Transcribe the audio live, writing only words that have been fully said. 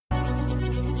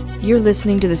You're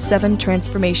listening to the 7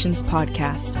 Transformations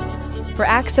podcast. For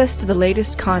access to the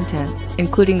latest content,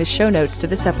 including the show notes to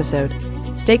this episode,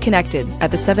 stay connected at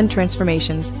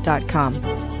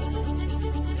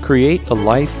the7transformations.com. Create a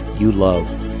life you love.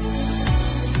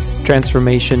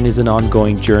 Transformation is an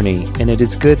ongoing journey, and it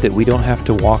is good that we don't have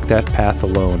to walk that path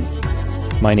alone.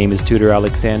 My name is Tutor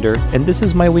Alexander, and this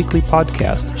is my weekly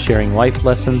podcast, sharing life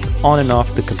lessons on and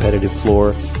off the competitive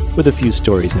floor, with a few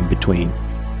stories in between.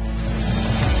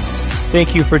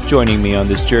 Thank you for joining me on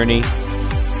this journey.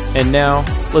 And now,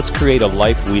 let's create a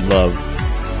life we love.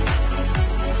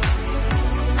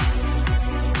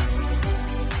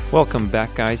 Welcome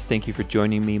back, guys. Thank you for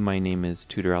joining me. My name is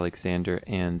Tutor Alexander,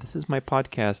 and this is my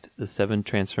podcast, The 7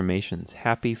 Transformations.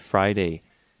 Happy Friday.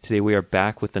 Today we are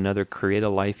back with another Create a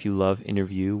Life You Love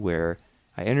interview where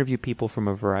I interview people from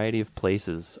a variety of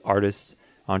places, artists,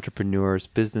 entrepreneurs,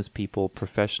 business people,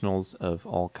 professionals of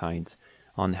all kinds,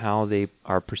 on how they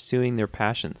are pursuing their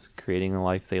passions, creating a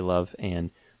life they love,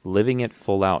 and living it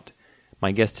full out.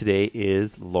 My guest today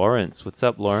is Lawrence. What's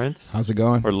up, Lawrence? How's it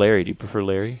going? Or Larry. Do you prefer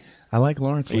Larry? I like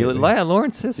Lawrence.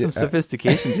 Lawrence has some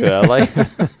sophistication to it. I like.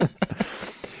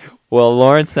 Well,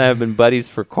 Lawrence and I have been buddies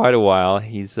for quite a while.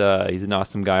 He's an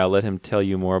awesome guy. I'll let him tell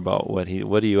you more about what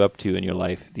are you up to in your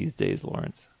life these days,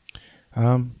 Lawrence?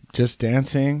 Just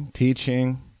dancing,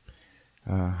 teaching,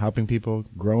 helping people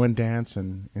grow and dance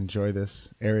and enjoy this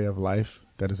area of life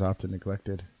that is often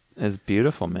neglected. It's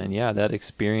beautiful, man. Yeah, that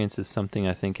experience is something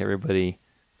I think everybody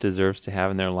deserves to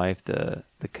have in their life. The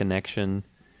connection,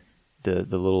 the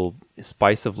little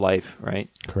spice of life, right?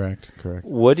 Correct.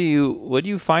 What do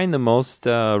you find the most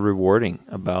rewarding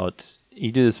about?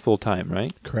 You do this full time,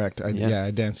 right? Correct.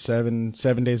 I dance seven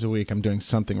days a week. I'm doing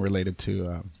something related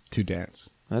to dance.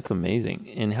 That's amazing.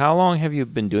 And how long have you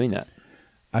been doing that?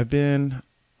 I've been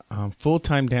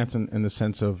full-time dancing in the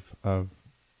sense of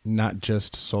not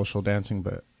just social dancing,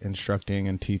 but instructing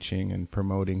and teaching and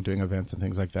promoting, doing events and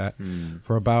things like that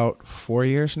for about 4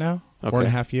 years now,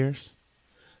 4.5 years.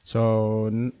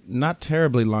 So not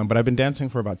terribly long, but I've been dancing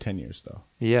for about 10 years, though.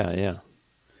 Yeah.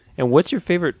 And what's your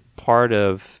favorite part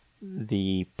of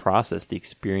the process, the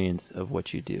experience of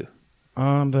what you do?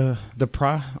 I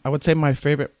would say my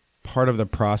favorite part of the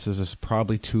process is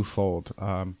probably twofold.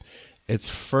 It's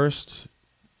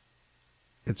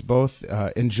both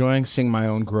enjoying seeing my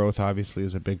own growth, obviously,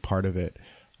 is a big part of it.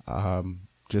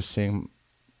 Just seeing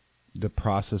the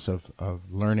process of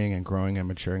learning and growing and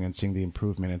maturing and seeing the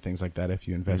improvement and things like that if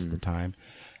you invest the time.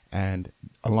 And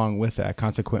along with that,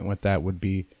 consequent with that would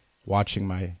be watching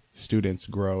my students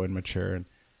grow and mature. And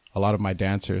a lot of my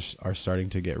dancers are starting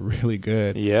to get really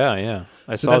good. Yeah.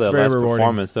 I saw that last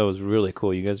performance. That was really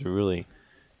cool. You guys are really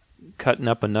cutting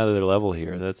up another level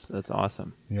here. That's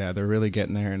awesome. Yeah, they're really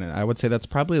getting there. And I would say that's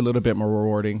probably a little bit more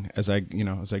rewarding as I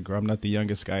grow. I'm not the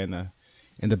youngest guy in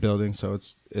the building, so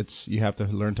it's you have to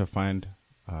learn to find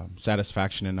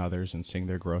satisfaction in others, and seeing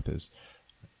their growth is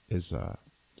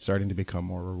starting to become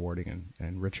more rewarding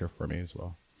and richer for me as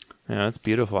well. Yeah, that's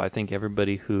beautiful. I think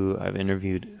everybody who I've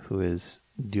interviewed who is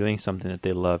doing something that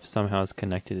they love somehow is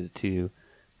connected to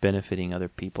benefiting other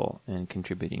people and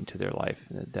contributing to their life.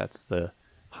 That's the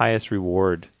highest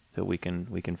reward that we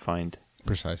can find.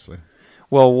 Precisely.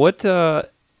 Well, what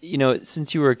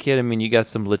since you were a kid, I mean, you got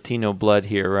some Latino blood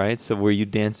here, right? So were you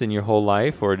dancing your whole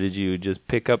life, or did you just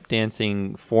pick up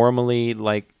dancing formally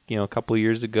like, a couple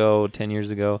years ago, 10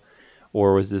 years ago,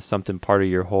 or was this something part of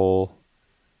your whole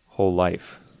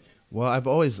life? Well, I've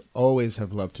always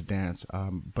have loved to dance,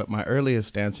 but my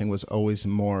earliest dancing was always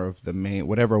more of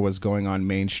whatever was going on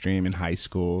mainstream in high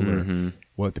school or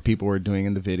what the people were doing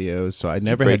in the videos. So I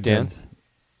never had dance.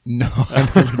 No, I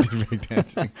never did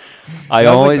breakdancing.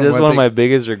 That's one of my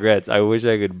biggest regrets. I wish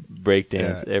I could break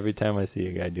dance every time I see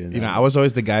a guy doing that. I was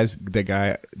always the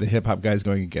hip hop guys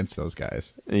going against those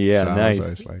guys. Yeah, so nice. I was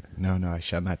always like, no, I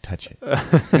shall not touch it.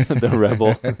 The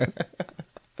rebel.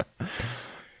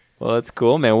 Well, that's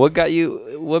cool, man.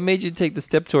 What made you take the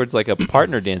step towards like a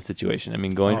partner dance situation? I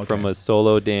mean, going from a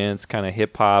solo dance, kind of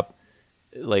hip hop,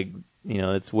 like,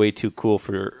 it's way too cool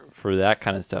for that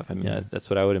kind of stuff. I mean,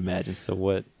 that's what I would imagine. So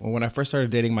what? Well, when I first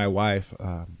started dating my wife,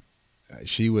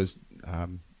 she was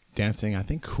dancing, I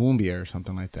think, cumbia or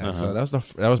something like that. So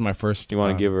that was my first. Do you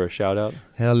want to give her a shout out?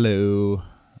 Hello,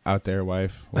 out there,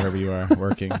 wife, wherever you are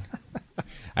working.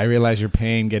 I realize your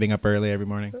pain getting up early every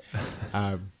morning.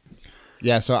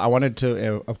 Yeah, so I wanted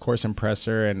to, of course, impress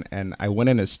her, and I went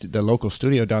in the local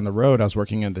studio down the road. I was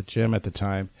working in the gym at the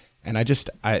time, and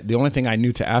the only thing I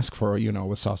knew to ask for,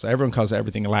 was salsa. Everyone calls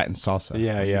everything Latin salsa.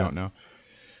 Yeah. You don't know.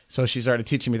 So she started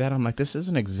teaching me that. I'm like, this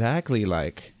isn't exactly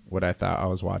like what I thought I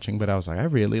was watching, but I was like, I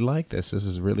really like this. This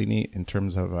is really neat in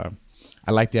terms of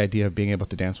I like the idea of being able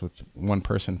to dance with one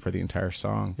person for the entire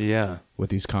song. Yeah. With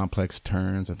these complex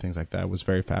turns and things like that. It was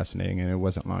very fascinating, and it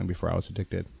wasn't long before I was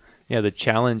addicted. Yeah, the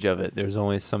challenge of it. There's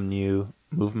always some new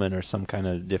movement or some kind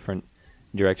of different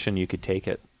direction you could take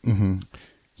it. Mm-hmm.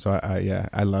 So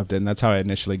I loved it, and that's how I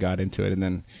initially got into it. And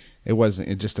then it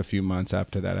wasn't just a few months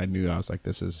after that I knew I was like,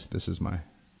 this is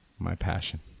my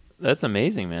passion. That's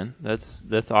amazing, man.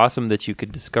 That's awesome that you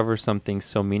could discover something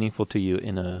so meaningful to you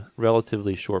in a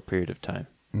relatively short period of time.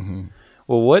 Mm-hmm.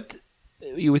 Well,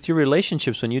 with your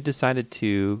relationships, when you decided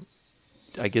to,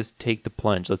 I guess, take the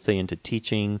plunge, let's say into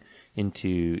teaching,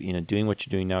 into doing what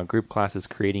you're doing now, group classes,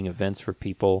 creating events for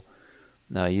people,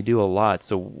 you do a lot.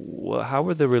 So how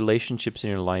were the relationships in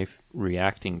your life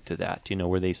reacting to that?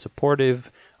 Were they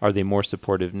supportive? Are they more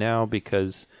supportive now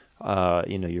because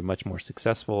you're much more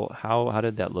successful? How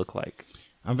did that look like?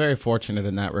 I'm very fortunate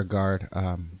in that regard.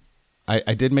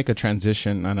 I did make a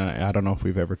transition, and I don't know if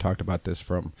we've ever talked about this,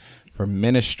 from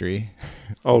ministry.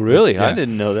 Oh, really? Yeah, I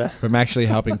didn't know that. From actually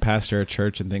helping pastor a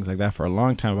church and things like that for a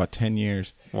long time, about 10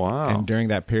 years. Wow. And during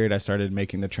that period, I started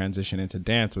making the transition into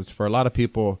dance. Was for a lot of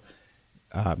people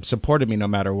supported me no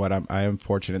matter what. I am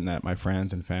fortunate in that my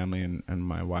friends and family and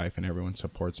my wife and everyone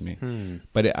supports me.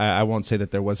 But I won't say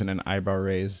that there wasn't an eyebrow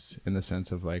raised in the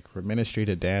sense of like for ministry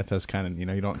to dance. That's kind of,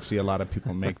 you don't see a lot of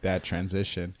people make that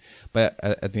transition. But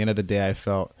at the end of the day, I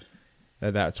felt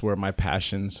that that's where my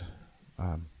passions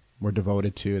were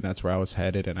devoted to, and that's where I was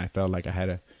headed. And I felt like I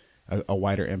had a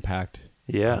wider impact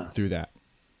through that.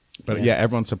 But yeah,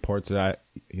 everyone supports it.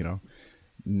 No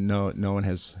one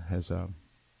has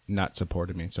not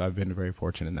supported me. So I've been very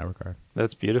fortunate in that regard.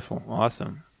 That's beautiful.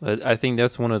 Awesome. I think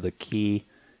that's one of the key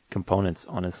components,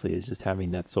 honestly, is just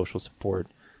having that social support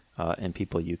and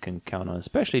people you can count on,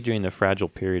 especially during the fragile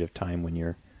period of time when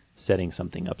you're setting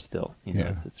something up still.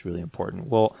 It's really important.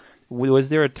 Well, was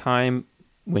there a time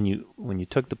when you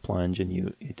took the plunge and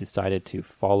you decided to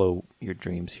follow your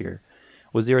dreams here?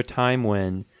 Was there a time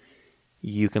when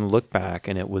you can look back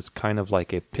and it was kind of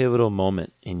like a pivotal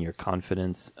moment in your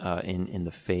confidence, in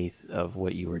the faith of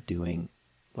what you were doing?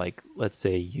 Like, let's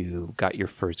say you got your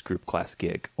first group class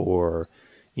gig, or,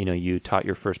 you taught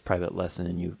your first private lesson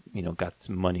and you got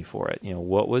some money for it.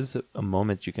 What was a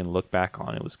moment you can look back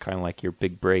on? It was kind of like your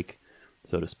big break,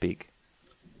 so to speak.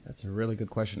 That's a really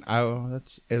good question.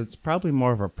 It's probably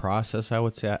more of a process, I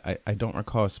would say. I don't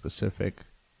recall a specific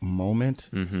moment.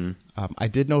 Mm-hmm. I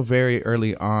did know very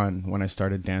early on when I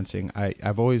started dancing.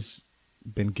 I've always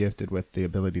been gifted with the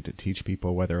ability to teach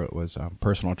people, whether it was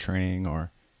personal training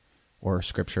or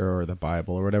scripture or the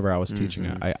Bible or whatever I was teaching.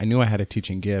 I knew I had a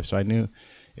teaching gift, so I knew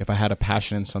if I had a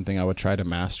passion in something, I would try to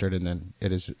master it, and then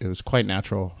it was quite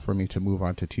natural for me to move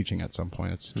on to teaching at some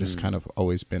point. It's just kind of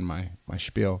always been my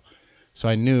spiel. So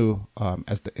I knew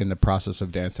in the process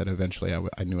of dance that eventually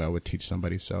I knew I would teach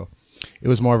somebody. So it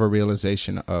was more of a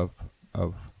realization of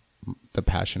the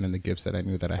passion and the gifts that I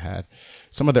knew that I had.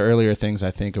 Some of the earlier things,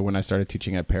 I think, when I started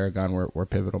teaching at Paragon were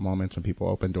pivotal moments when people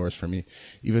opened doors for me,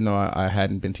 even though I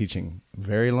hadn't been teaching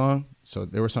very long. So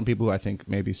there were some people who I think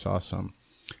maybe saw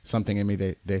something in me.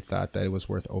 They thought that it was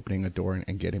worth opening a door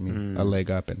and getting me a leg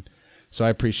up. And so I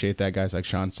appreciate that. Guys like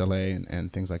Sean Saleh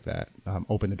and things like that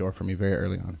opened the door for me very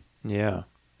early on. Yeah.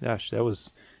 Gosh, that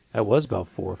was about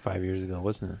 4 or 5 years ago,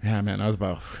 wasn't it? Yeah, man, that was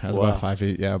about 4 or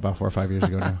 5 years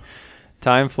ago now.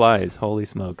 Time flies. Holy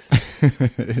smokes.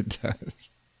 It does.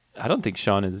 I don't think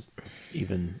Sean is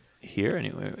even here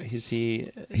anyway. Is he?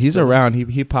 He's around.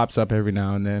 He pops up every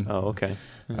now and then. Oh, okay.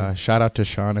 Shout out to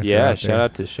Sean. Shout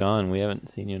out to Sean. We haven't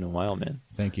seen you in a while, man.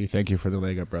 Thank you for the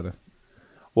leg up, brother.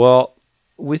 Well,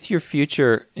 with your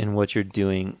future and what you're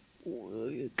doing,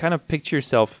 kind of picture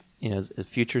yourself as a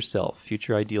future self,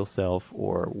 future ideal self,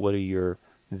 or what are your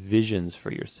visions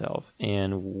for yourself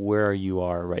and where you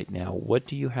are right now? What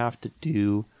do you have to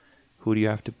do? Who do you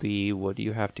have to be? What do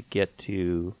you have to get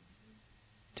to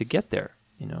get there?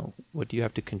 What do you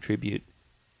have to contribute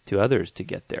to others to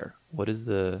get there? What is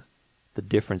the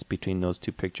difference between those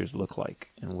two pictures look like,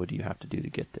 and what do you have to do to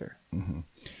get there? Mm-hmm.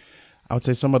 I would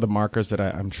say some of the markers that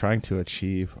I'm trying to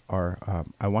achieve are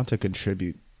I want to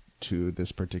contribute to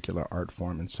this particular art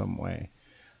form in some way.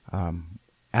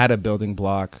 Add a building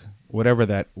block, whatever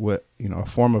that, a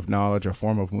form of knowledge, a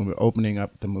form of movement, opening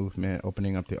up the movement,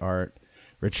 opening up the art,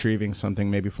 retrieving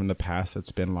something maybe from the past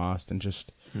that's been lost, and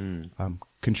just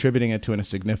contributing it to in a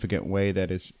significant way that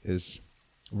is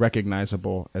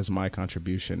recognizable as my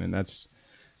contribution. And that's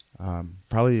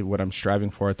probably what I'm striving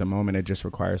for at the moment. It just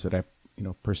requires that I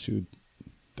pursue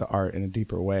the art in a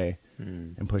deeper way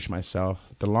and push myself.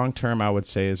 The long term, I would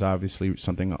say, is obviously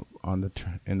something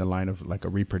in the line of like a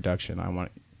reproduction. I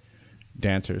want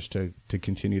dancers to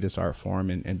continue this art form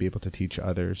and be able to teach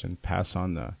others and pass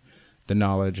on the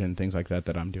knowledge and things like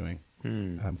that I'm doing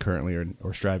currently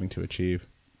or striving to achieve.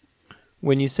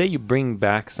 When you say you bring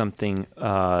back something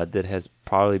that has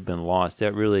probably been lost,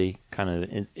 that really kind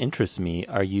of interests me.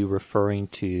 Are you referring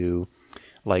to,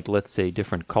 like, let's say,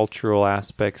 different cultural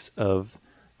aspects of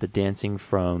the dancing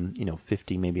from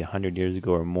 50, maybe 100 years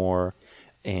ago or more,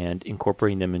 and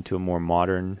incorporating them into a more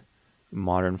modern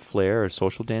flair or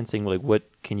social dancing? Like, what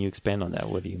can you expand on that?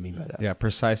 What do you mean by that? Yeah,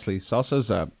 precisely. Salsa's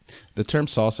the term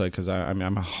salsa, because I'm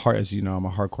a as you know, I'm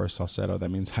a hardcore salsero. That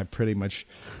means I pretty much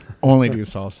only do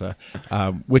salsa,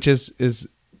 which is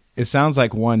it sounds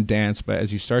like one dance, but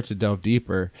as you start to delve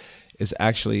deeper, is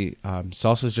actually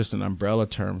salsa is just an umbrella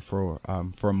term for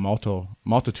a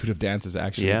multitude of dances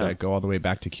actually that go all the way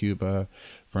back to Cuba.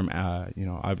 From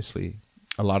obviously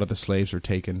a lot of the slaves were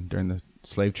taken during the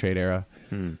slave trade era.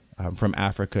 From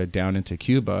Africa down into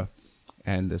Cuba,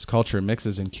 and this culture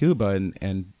mixes in Cuba,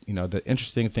 and the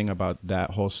interesting thing about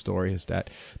that whole story is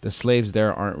that the slaves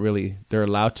there they're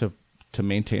allowed to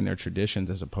maintain their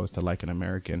traditions, as opposed to like an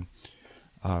American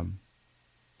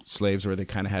slaves where they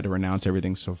kind of had to renounce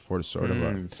everything so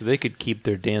they could keep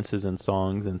their dances and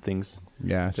songs and things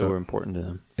that were important to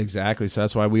them. Exactly. So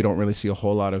that's why we don't really see a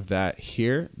whole lot of that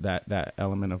here, that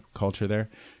element of culture there,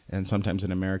 and sometimes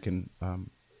in American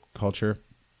culture.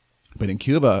 But in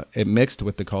Cuba, it mixed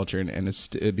with the culture, and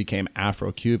it became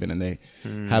Afro-Cuban, and they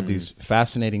have these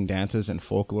fascinating dances and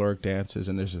folkloric dances,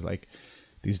 and there's like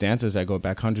these dances that go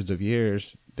back hundreds of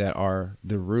years that are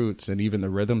the roots, and even the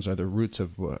rhythms are the roots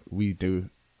of what we do,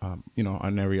 on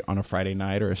a Friday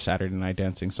night or a Saturday night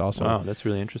dancing salsa. Wow, that's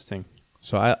really interesting.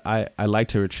 So I like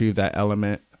to retrieve that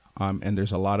element, and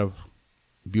there's a lot of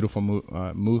beautiful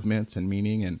movements and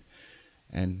meaning,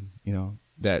 and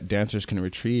that dancers can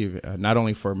retrieve, not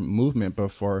only for movement,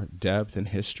 but for depth and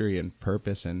history and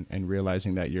purpose, and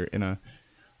realizing that you're in a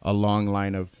long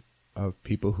line of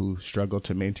people who struggle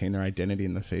to maintain their identity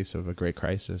in the face of a great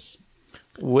crisis.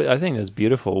 I think that's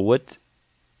beautiful.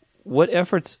 What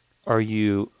efforts are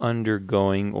you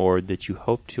undergoing, or that you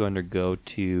hope to undergo,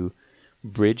 to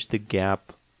bridge the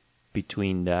gap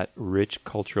between that rich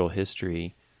cultural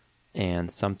history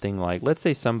and something like, let's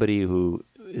say, somebody who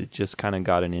just kind of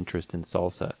got an interest in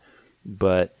salsa,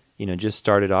 but just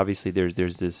started? Obviously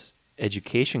there's this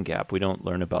education gap. We don't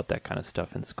learn about that kind of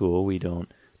stuff in school. We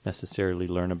don't necessarily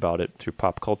learn about it through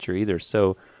pop culture either.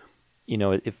 So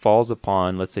it falls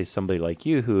upon, let's say, somebody like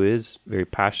you who is very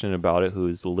passionate about it, who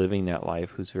is living that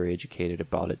life, who's very educated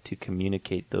about it, to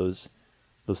communicate those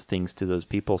things to those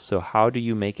people. So how do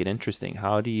you make it interesting?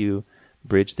 How do you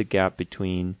bridge the gap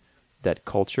between that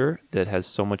culture that has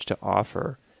so much to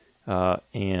offer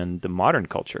and the modern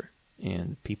culture,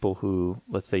 and people who,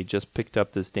 let's say, just picked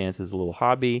up this dance as a little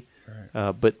hobby,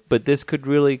 right. But this could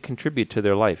really contribute to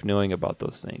their life, knowing about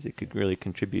those things. It could really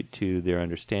contribute to their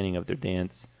understanding of their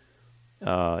dance,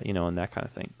 and that kind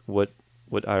of thing. What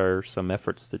are some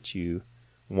efforts that you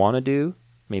want to do,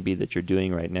 maybe that you're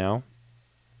doing right now,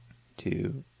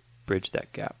 to bridge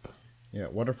that gap? Yeah,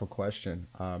 wonderful question.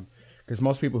 Because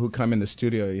most people who come in the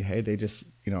studio, they just,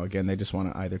 they just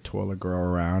want to either twirl a girl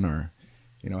around or,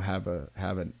 have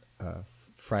a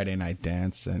Friday night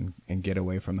dance and get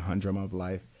away from the humdrum of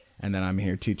life. And then I'm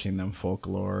here teaching them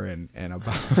folklore and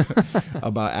about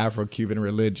about Afro-Cuban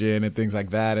religion and things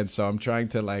like that. And so I'm trying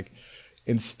to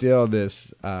instill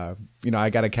this, I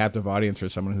got a captive audience for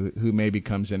someone who maybe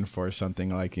comes in for something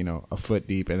like, a foot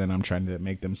deep, and then I'm trying to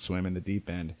make them swim in the deep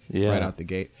end right out the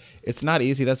gate. It's not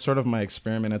easy. That's sort of my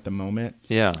experiment at the moment.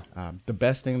 Yeah. The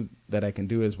best thing that I can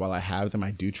do is, while I have them,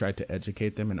 I do try to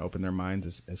educate them and open their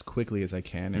minds as quickly as I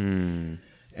can,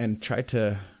 and try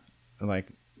to,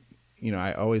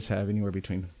 I always have anywhere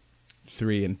between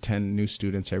 3 and 10 new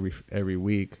students every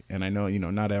week. And I know,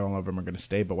 not all of them are going to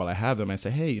stay, but while I have them, I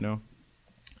say, hey,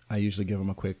 I usually give them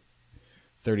a quick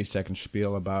 30-second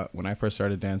spiel about when I first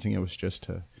started dancing. It was just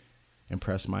to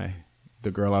impress the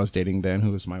girl I was dating then,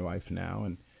 who is my wife now.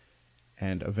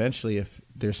 And eventually, if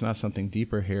there's not something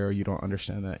deeper here, or you don't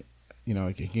understand that,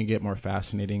 it can get more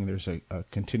fascinating. There's a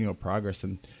continual progress,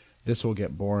 and this will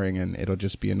get boring, and it'll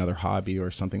just be another hobby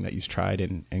or something that you've tried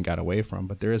and got away from.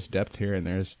 But there is depth here, and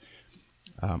there's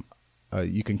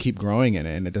you can keep growing in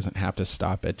it, and it doesn't have to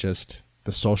stop at just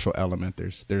the social element.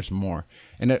 There's more,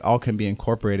 and it all can be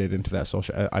incorporated into that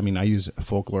social. I mean, I use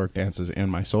folkloric dances in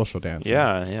my social dancing.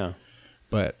 Yeah.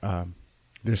 But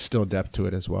there's still depth to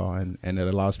it as well, and it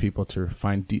allows people to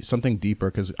find something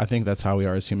deeper, because I think that's how we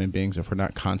are as human beings. If we're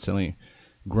not constantly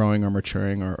growing or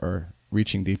maturing or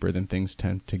reaching deeper, then things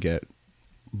tend to get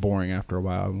boring after a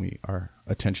while, and our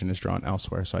attention is drawn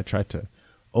elsewhere. So I try to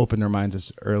open their minds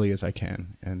as early as I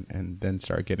can, and then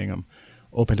start getting them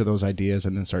open to those ideas,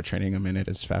 and then start training them in it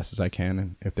as fast as I can,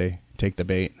 and if they take the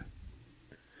bait.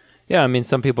 Yeah, I mean,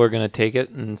 some people are going to take it,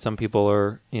 and some people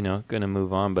are, going to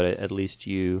move on, but at least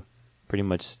you pretty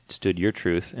much stood your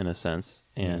truth, in a sense,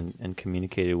 and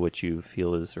communicated what you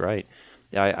feel is right.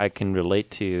 I can relate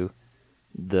to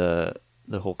the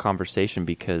whole conversation,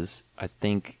 because I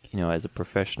think, as a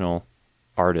professional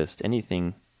artist,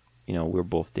 anything, we're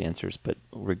both dancers, but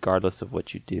regardless of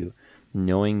what you do,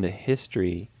 knowing the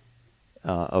history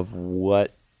of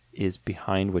what is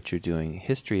behind what you're doing.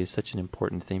 History is such an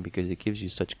important thing because it gives you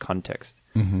such context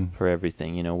for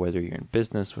everything. Whether you're in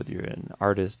business, whether you're an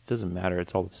artist, doesn't matter.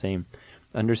 It's all the same.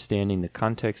 Understanding the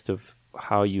context of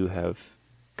how you have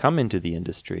come into the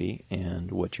industry and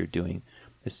what you're doing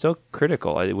is so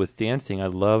critical. With dancing, I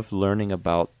love learning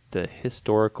about the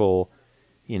historical,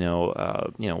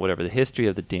 whatever the history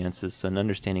of the dances, and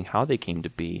understanding how they came to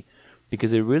be.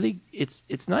 Because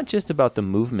it's not just about the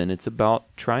movement, it's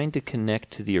about trying to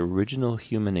connect to the original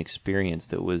human experience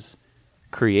that was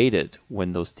created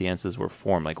when those dances were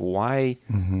formed. Like, why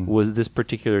was this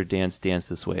particular dance danced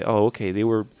this way? Oh, okay, they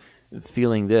were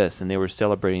feeling this and they were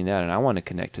celebrating that, and I want to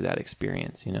connect to that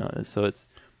experience, And so it's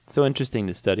so interesting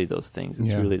to study those things.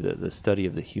 It's really the study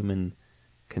of the human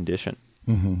condition.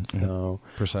 So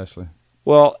precisely.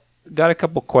 Well, got a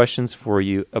couple questions for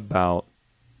you about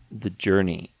the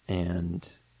journey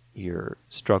and your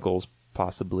struggles,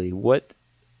 possibly. What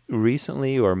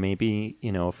recently, or maybe,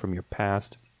 from your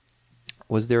past,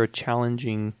 was there a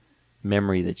challenging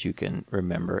memory that you can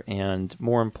remember? And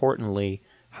more importantly,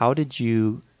 how did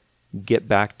you get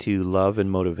back to love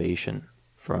and motivation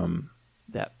from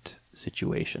that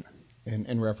situation?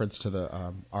 In reference to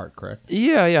the art, correct?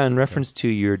 Yeah, in reference to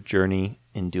your journey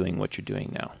in doing what you're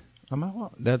doing now.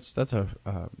 That's a,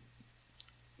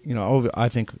 I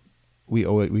think we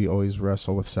always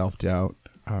wrestle with self-doubt.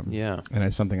 And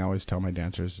it's something I always tell my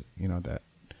dancers, that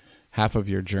half of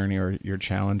your journey or your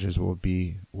challenges will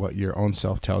be what your own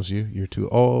self tells you. You're too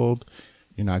old,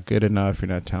 you're not good enough, you're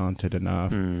not talented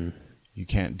enough, you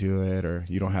can't do it, or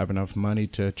you don't have enough money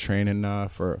to train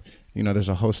enough, or, there's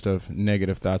a host of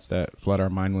negative thoughts that flood our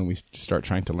mind when we start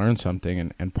trying to learn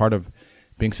something. And part of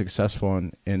being successful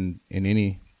in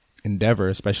any endeavor,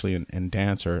 especially in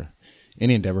dance or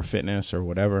any endeavor, fitness or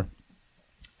whatever,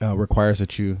 requires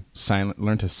that you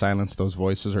learn to silence those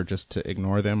voices, or just to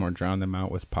ignore them or drown them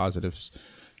out with positives,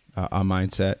 a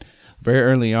mindset. Very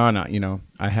early on,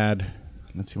 I had,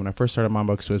 when I first started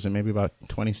Mambo Exquisite, maybe about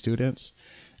 20 students.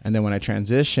 And then when I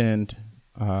transitioned,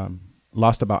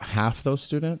 lost about half those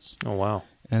students. Oh, wow.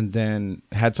 And then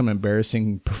had some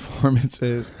embarrassing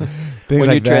performances. When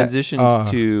like you transitioned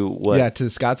to what? Yeah, to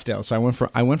Scottsdale. So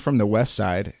I went from the west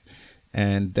side,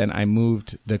 and then I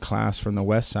moved the class from the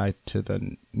west side to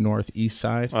the northeast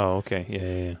side. Oh, okay.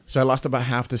 Yeah. So I lost about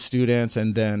half the students,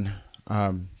 and then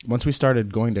once we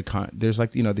started going to there's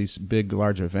like, these big,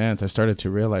 large events, I started to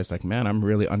realize, like, man, I'm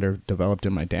really underdeveloped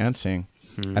in my dancing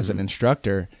as an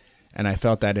instructor. And I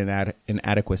felt that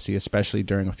inadequacy, especially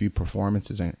during a few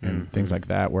performances and things like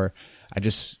that, where I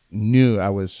just knew I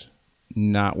was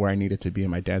not where I needed to be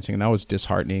in my dancing. And that was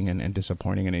disheartening and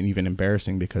disappointing and even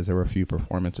embarrassing, because there were a few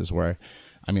performances where,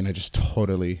 I just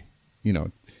totally,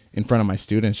 in front of my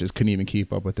students, just couldn't even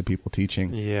keep up with the people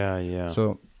teaching. Yeah.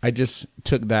 So I just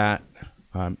took that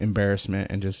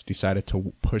embarrassment and just decided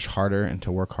to push harder and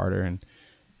to work harder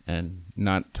and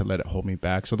not to let it hold me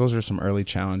back. So those are some early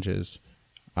challenges,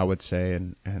 I would say,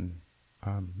 and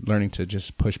learning to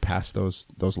just push past those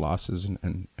losses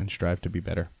and strive to be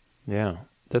better. Yeah,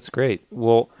 that's great.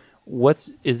 Well,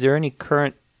 is there any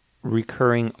current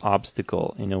recurring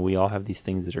obstacle? We all have these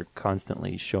things that are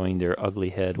constantly showing their ugly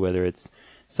head, whether it's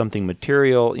something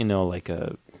material, like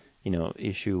a,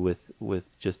 issue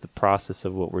with just the process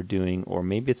of what we're doing, or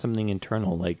maybe it's something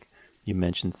internal, like you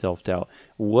mentioned self-doubt.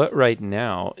 What right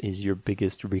now is your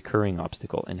biggest recurring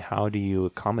obstacle, and how do you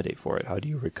accommodate for it? How do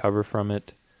you recover from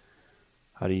it?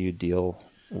 How do you deal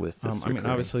with this?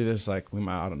 Obviously there's I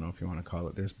don't know if you want to call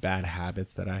it, there's bad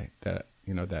habits that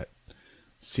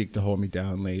seek to hold me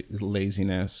down,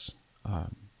 laziness,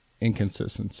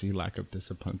 inconsistency, lack of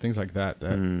discipline, things like that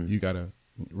you got to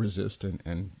resist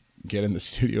and get in the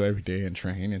studio every day and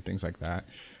train and things like that.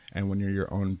 And when you're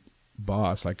your own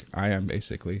boss, like I am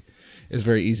basically, it's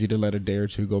very easy to let a day or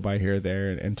two go by here or there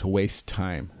and to waste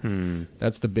time.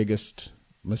 That's the biggest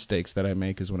mistakes that I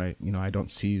make, is when I don't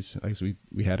seize, like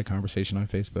we had a conversation on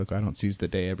Facebook, I don't seize the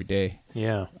day every day.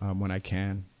 Yeah. When I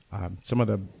can. Some of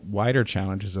the wider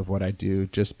challenges of what I do,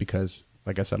 just because,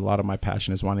 like I said, a lot of my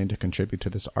passion is wanting to contribute to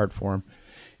this art form,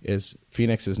 is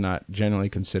Phoenix is not generally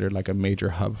considered like a major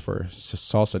hub for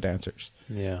salsa dancers.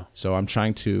 Yeah. So I'm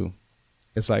trying to,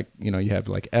 it's like, you have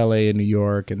like LA and New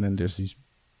York, and then there's these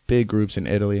big groups in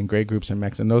Italy and great groups in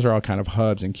Mexico. And those are all kind of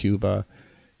hubs in Cuba.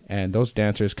 And those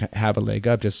dancers have a leg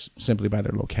up just simply by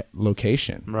their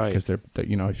location. Right. Because they're,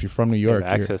 if you're from New York, you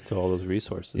have access to all those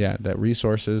resources. Yeah, that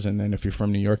resources. And then if you're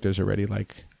from New York, there's already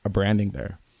like a branding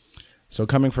there. So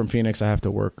coming from Phoenix, I have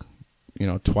to work,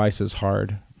 twice as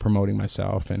hard promoting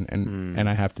myself. And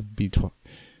I have to be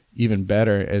even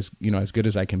better, as good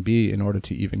as I can be in order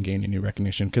to even gain any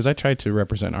recognition. Because I try to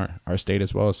represent our state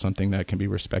as well as something that can be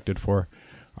respected for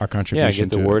our contribution. Yeah, get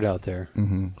the word out there.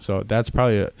 So that's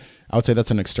probably I would say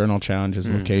that's an external challenge, is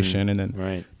location, and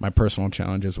then my personal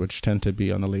challenges, which tend to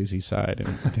be on the lazy side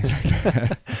and things like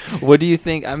that. What do you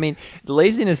think? I mean,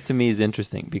 laziness to me is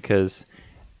interesting because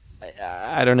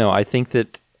I don't know. I think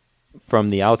that from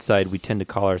the outside we tend to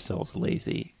call ourselves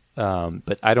lazy,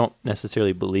 but I don't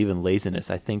necessarily believe in laziness.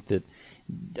 I think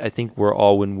we're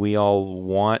all, when we all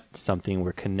want something,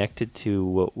 we're connected to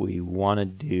what we want to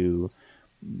do.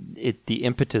 The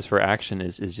impetus for action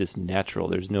is just natural.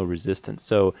 There's no resistance.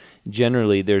 So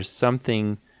generally there's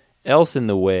something else in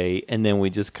the way, and then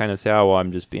we just kind of say, oh, well,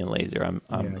 I'm just being lazy, or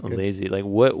I'm lazy. Like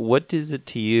what is it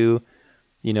to you?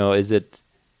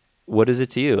 What is it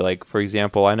to you? Like, for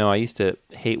example, I know I used to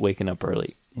hate waking up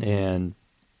early, and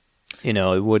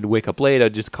I would wake up late.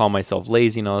 I'd just call myself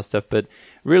lazy and all that stuff. But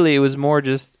really it was more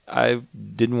just I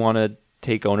didn't want to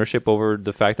take ownership over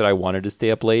the fact that I wanted to stay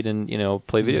up late and,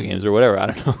 play video games or whatever. I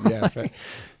don't know. Yeah, fair.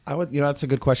 I would, that's a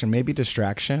good question. Maybe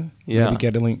distraction. Yeah.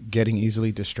 Maybe getting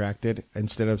easily distracted,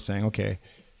 instead of saying, okay,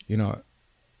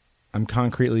 I'm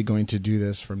concretely going to do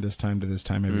this from this time to this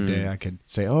time every day. I could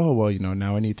say, oh, well,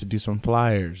 now I need to do some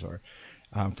flyers. Or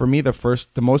for me, the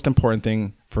most important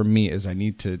thing for me is I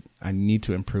need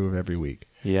to improve every week.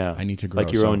 Yeah. I need to grow.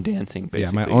 Like your own dancing,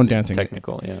 basically. Yeah, my own dancing.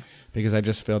 Technical, yeah. Because I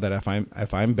just feel that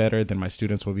if I'm better, then my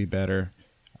students will be better,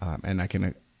 and I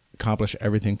can accomplish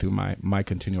everything through my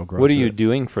continual growth. What are you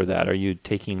doing for that? Are you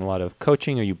taking a lot of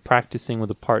coaching? Are you practicing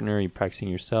with a partner? Are you practicing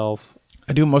yourself?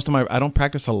 I do I don't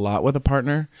practice a lot with a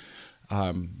partner,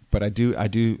 but I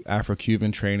do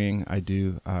Afro-Cuban training. I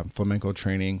do flamenco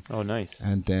training. Oh, nice.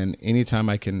 And then anytime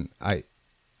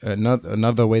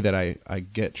another way that I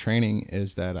get training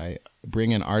is that I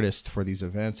bring in artists for these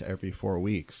events every 4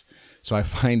 weeks. So I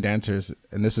find dancers,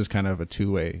 and this is kind of a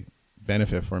two-way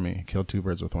benefit for me, kill two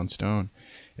birds with one stone,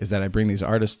 is that I bring these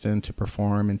artists in to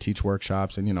perform and teach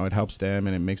workshops, and it helps them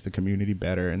and it makes the community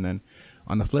better. And then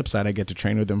on the flip side, I get to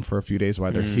train with them for a few days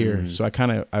while they're here. So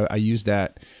I use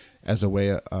that as a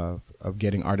way of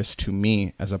getting artists to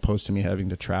me, as opposed to me having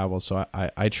to travel. So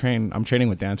I'm training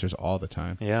with dancers all the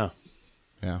time. Yeah.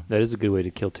 Yeah. That is a good way to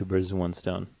kill two birds with one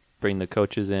stone. Bring the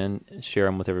coaches in, share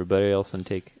them with everybody else, and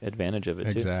take advantage of it,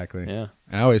 too. Exactly. Yeah.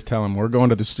 And I always tell them, we're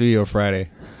going to the studio Friday.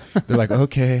 They're like,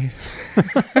 okay.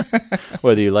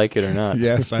 Whether you like it or not.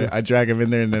 Yes, I drag them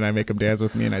in there, and then I make them dance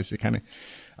with me, and I kind of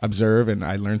observe, and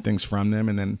I learn things from them.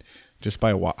 And then just by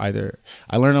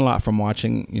I learn a lot from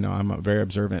watching. I'm a very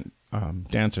observant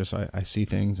dancer, so I see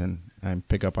things, and I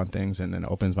pick up on things, and then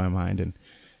it opens my mind and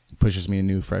pushes me in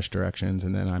new, fresh directions.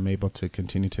 And then I'm able to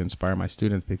continue to inspire my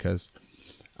students, because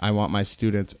I want my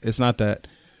students. It's not that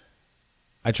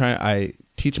I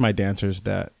teach my dancers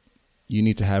that you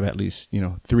need to have at least,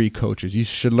 3 coaches. You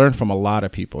should learn from a lot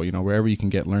of people, wherever you can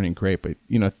get learning, great. But,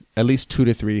 at least 2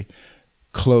 to 3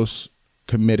 close,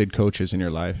 committed coaches in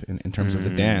your life in terms of the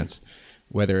dance,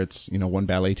 whether it's, one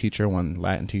ballet teacher, one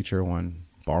Latin teacher, one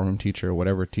ballroom teacher,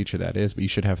 whatever teacher that is. But you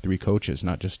should have 3 coaches,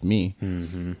 not just me.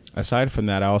 Aside from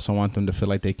that, I also want them to feel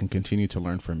like they can continue to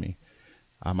learn from me.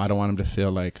 I don't want them to feel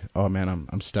like, oh man,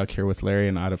 I'm stuck here with Larry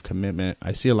and out of commitment.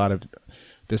 I see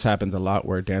this happens a lot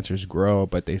where dancers grow,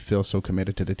 but they feel so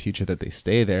committed to the teacher that they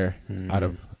stay there out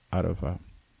of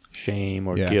shame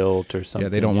or guilt or something. Yeah,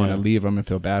 they don't want to leave them and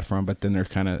feel bad for them, but then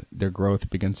their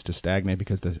growth begins to stagnate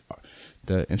because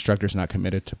the instructor's not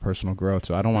committed to personal growth.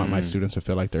 So I don't want my students to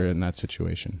feel like they're in that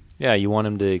situation. Yeah, you want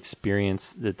them to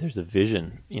experience that there's a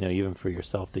vision, even for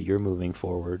yourself, that you're moving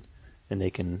forward, and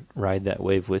they can ride that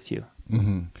wave with you.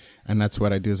 And that's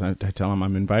what I do, is I tell them,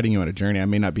 I'm inviting you on a journey. I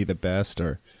may not be the best,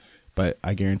 but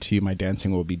I guarantee you my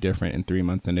dancing will be different in 3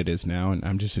 months than it is now. And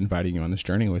I'm just inviting you on this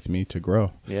journey with me to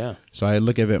grow. Yeah. So I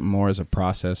look at it more as a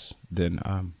process than,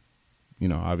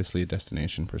 obviously a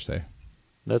destination per se.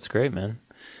 That's great, man.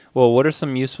 Well, what are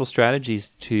some useful strategies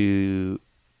to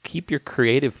keep your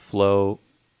creative flow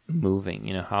moving?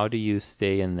 How do you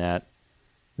stay in that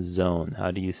zone?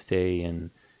 How do you stay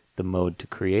in the mode to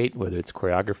create, whether it's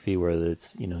choreography, whether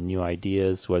it's, new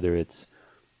ideas, whether it's,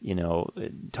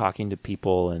 talking to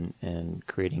people and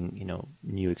creating,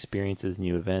 new experiences,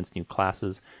 new events, new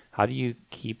classes. How do you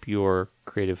keep your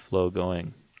creative flow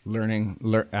going?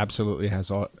 Absolutely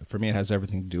for me, it has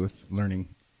everything to do with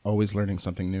learning, always learning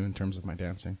something new in terms of my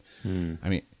dancing. I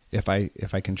mean, if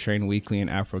I can train weekly in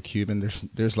Afro-Cuban,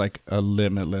 there's like a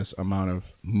limitless amount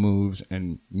of moves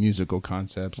and musical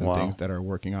concepts and things that are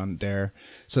working on there.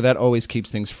 So that always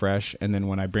keeps things fresh. And then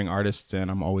when I bring artists in,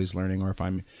 I'm always learning. Or if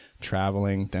I'm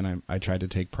traveling, then I try to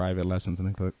take private lessons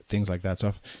and things like that.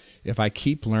 So if I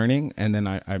keep learning and then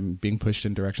I'm being pushed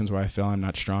in directions where I feel I'm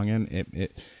not strong in,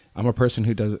 I'm a person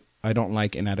who I don't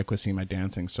like inadequacy in my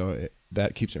dancing. So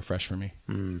that keeps it fresh for me.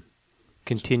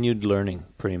 Continued learning,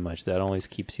 pretty much. That always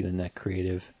keeps you in that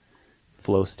creative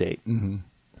flow state.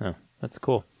 Mm-hmm. Oh, that's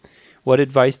cool. What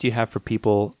advice do you have for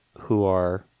people who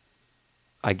are,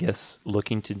 I guess,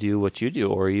 looking to do what you do,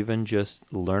 or even just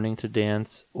learning to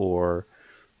dance, or,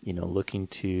 looking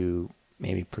to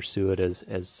maybe pursue it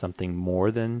as something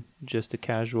more than just a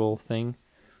casual thing?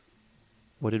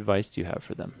 What advice do you have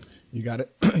for them? You got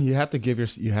it. You have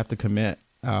to commit,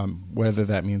 whether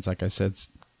that means, like I said,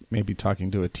 maybe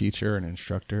talking to a teacher, an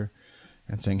instructor,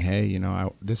 and saying, hey,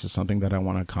 this is something that I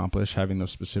want to accomplish, having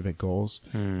those specific goals.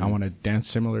 I want to dance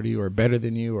similar to you or better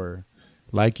than you or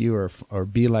like you or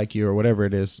be like you or whatever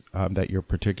it is that your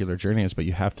particular journey is. But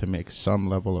you have to make some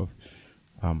level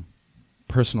of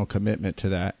personal commitment to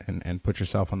that and put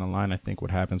yourself on the line. I think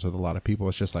what happens with a lot of people,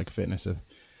 it's just like fitness.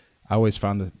 I always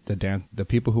found the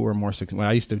people who were more successful, when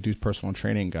I used to do personal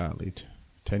training,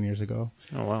 10 years ago.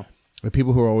 Oh, wow. The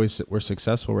people who were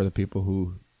successful were the people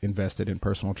who invested in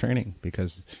personal training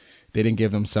because they didn't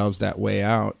give themselves that way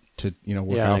out to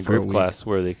work out in a for a group week. class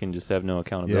where they can just have no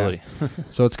accountability. Yeah.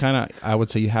 So it's kind of, I would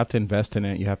say you have to invest in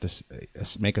it. You have to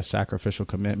make a sacrificial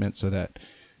commitment so that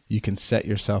you can set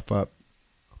yourself up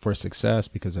for success,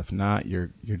 because if not, you're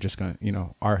just going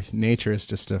to, our nature is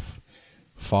just to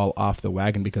fall off the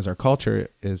wagon, because our culture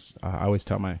is, I always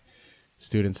tell my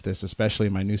students this, especially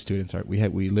my new students,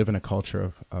 we live in a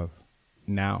culture of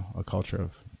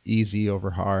easy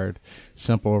over hard,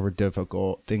 simple over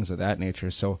difficult, things of that nature.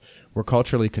 So we're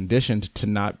culturally conditioned to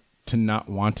not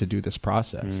want to do this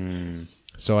process.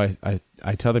 So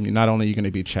I tell them, not only are you going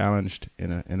to be challenged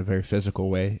in a very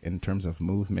physical way in terms of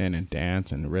movement and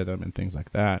dance and rhythm and things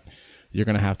like that, you're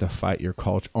going to have to fight your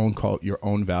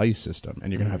own value system,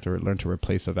 and you're going to have to learn to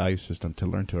replace a value system to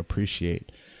learn to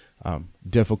appreciate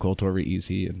difficult over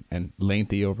easy and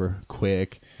lengthy over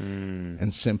quick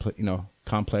and simple,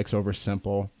 complex over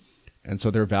simple. And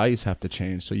so their values have to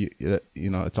change. So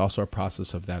it's also a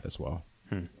process of that as well.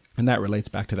 And that relates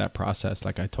back to that process.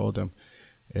 Like I told them,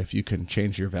 if you can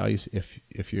change your values,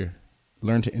 if you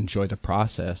learn to enjoy the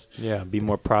process. Yeah, be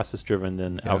more process driven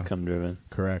than outcome driven.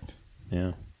 Correct.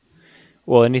 Yeah.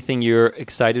 Well, anything you're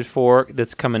excited for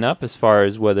that's coming up, as far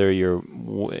as whether you're,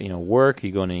 work,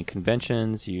 you go on any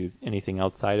conventions, anything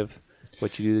outside of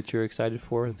what you do that you're excited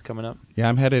for that's coming up? Yeah,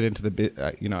 I'm headed into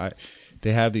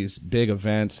they have these big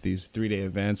events, these 3-day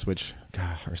events, which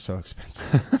are so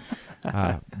expensive.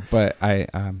 But I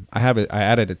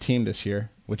added a team this year,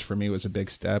 which for me was a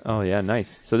big step. Oh yeah,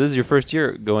 nice. So this is your first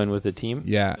year going with a team?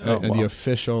 Yeah, and the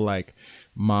official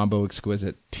Mambo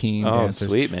Exquisite team. Oh, dancers.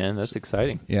 Sweet, man. That's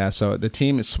exciting. Yeah, so the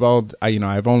team is swelled.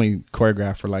 I've only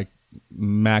choreographed for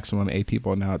maximum 8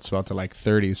 people. Now it's swelled to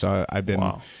 30. So I've been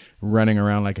running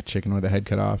around like a chicken with a head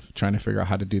cut off, trying to figure out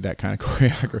how to do that kind of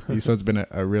choreography. So it's been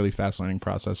a really fast learning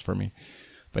process for me.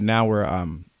 But now we're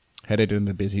headed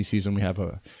into the busy season. We have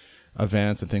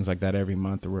events and things like that every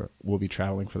month. We'll be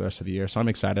traveling for the rest of the year. So I'm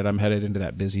excited. I'm headed into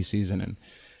that busy season,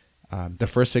 and the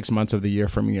first 6 months of the year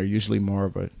for me are usually more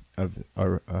of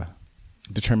a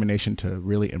determination to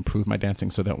really improve my dancing,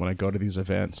 so that when I go to these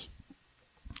events,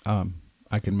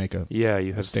 I can make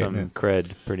you have statement. Some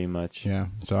cred, pretty much. Yeah,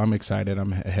 so I'm excited.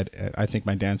 I'm ahead. I think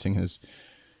my dancing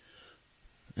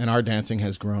our dancing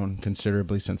has grown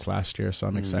considerably since last year. So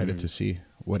I'm excited to see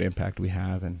what impact we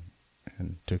have, and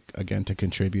to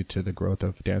contribute to the growth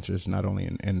of dancers, not only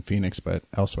in Phoenix but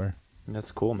elsewhere.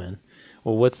 That's cool, man.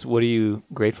 Well, what are you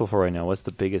grateful for right now? What's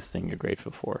the biggest thing you're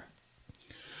grateful for?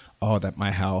 Oh, that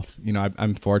my health.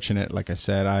 I'm fortunate. Like I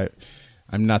said,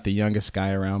 I'm not the youngest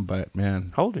guy around, but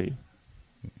man. How old are you?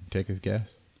 Take a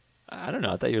guess. I don't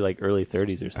know. I thought you were early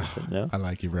 30s or something. No? I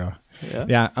like you, bro. Yeah?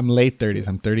 Yeah, I'm late 30s.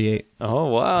 I'm 38. Oh,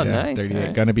 wow. Yeah, nice. 38.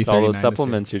 Right. Gonna be 39. All those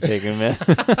supplements you're taking, man.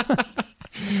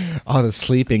 All the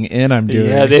sleeping in I'm doing.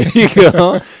 Yeah, there you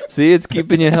go. See, it's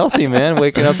keeping you healthy, man.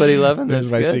 Waking up at 11.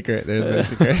 There's my good. secret.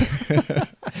 There's my secret.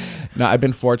 No, I've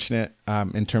been fortunate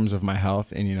in terms of my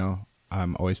health, and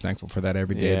I'm always thankful for that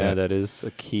every day. Yeah, that is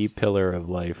a key pillar of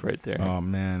life right there. Oh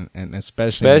man, and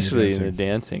especially in the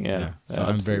dancing. Yeah. So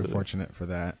I'm very fortunate for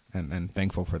that, and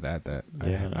thankful for that.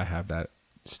 I have that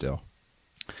still.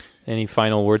 Any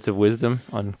final words of wisdom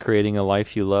on creating a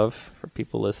life you love for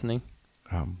people listening?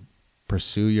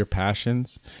 Pursue your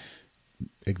passions.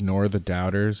 Ignore the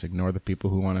doubters. Ignore the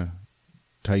people who want to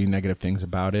tell you negative things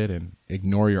about it, and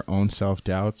ignore your own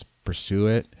self-doubts. Pursue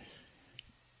it.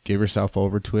 Give yourself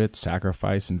over to it.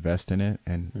 Sacrifice. Invest in it,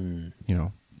 and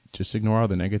just ignore all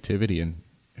the negativity,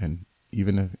 and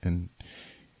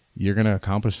you're gonna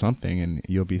accomplish something, and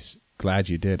you'll be glad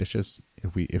you did. It's just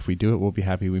if we do it, we'll be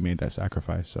happy we made that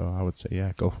sacrifice. So I would say,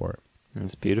 yeah, go for it.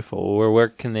 That's beautiful. Where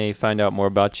can they find out more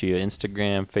about you?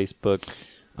 Instagram, Facebook?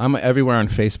 I'm everywhere on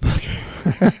Facebook.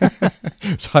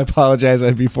 So I apologize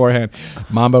beforehand.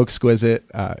 Mambo Exquisite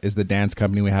is the dance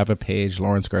company. We have a page.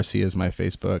 Lawrence Garcia is my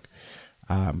Facebook.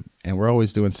 And we're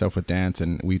always doing stuff with dance,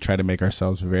 and we try to make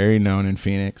ourselves very known in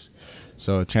Phoenix.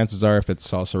 So chances are, if it's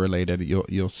salsa related,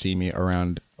 you'll see me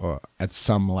around at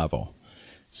some level.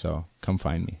 So come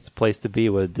find me. It's a place to be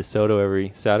with DeSoto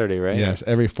every Saturday, right? Yes,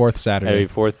 every fourth Saturday. Every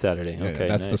fourth Saturday. Okay,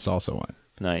 that's nice. The salsa one.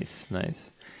 Nice.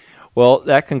 Well,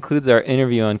 that concludes our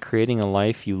interview on creating a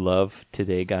life you love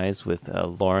today, guys, with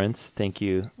Lawrence. Thank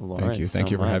you, Lawrence.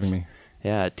 Thank you for having me.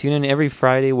 Yeah, tune in every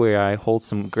Friday where I hold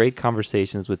some great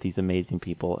conversations with these amazing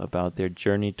people about their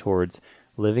journey towards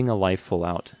living a life full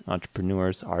out.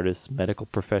 Entrepreneurs, artists, medical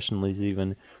professionals,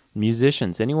 even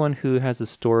musicians, anyone who has a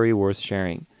story worth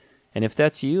sharing. And if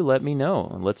that's you, let me know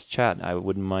and let's chat. I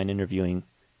wouldn't mind interviewing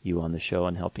you on the show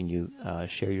and helping you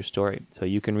share your story. So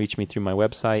you can reach me through my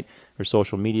website or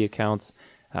social media accounts.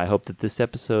 I hope that this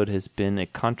episode has been a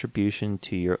contribution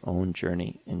to your own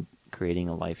journey in creating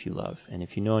a life you love. And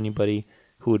if you know anybody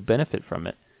who would benefit from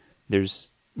it, there's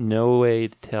no way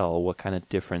to tell what kind of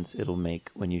difference it'll make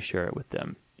when you share it with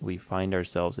them. We find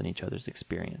ourselves in each other's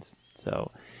experience.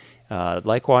 So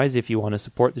likewise, if you want to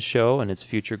support the show and its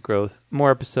future growth, more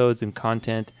episodes and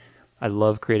content, I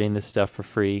love creating this stuff for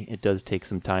free. It does take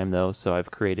some time, though, so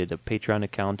I've created a Patreon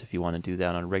account if you want to do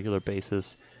that on a regular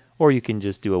basis, or you can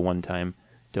just do a one-time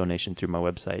donation through my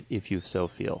website if you so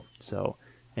feel. So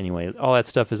anyway, all that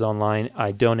stuff is online.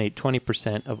 I donate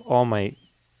 20% of all my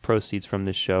proceeds from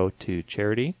this show to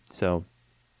charity, so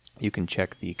you can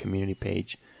check the community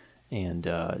page and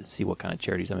see what kind of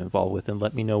charities I'm involved with, and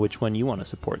let me know which one you want to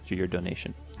support through your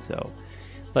donation. So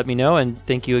let me know, and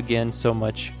thank you again so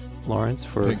much, Lawrence,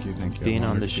 for thank you. being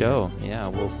on the show. Yeah,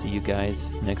 we'll see you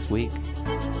guys next week.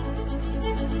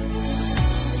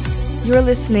 You're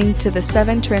listening to the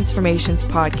 7 Transformations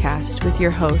podcast with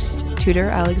your host, Tudor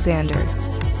Alexander.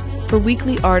 For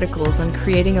weekly articles on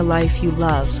creating a life you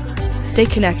love, stay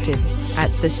connected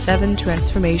at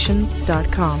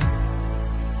the7transformations.com.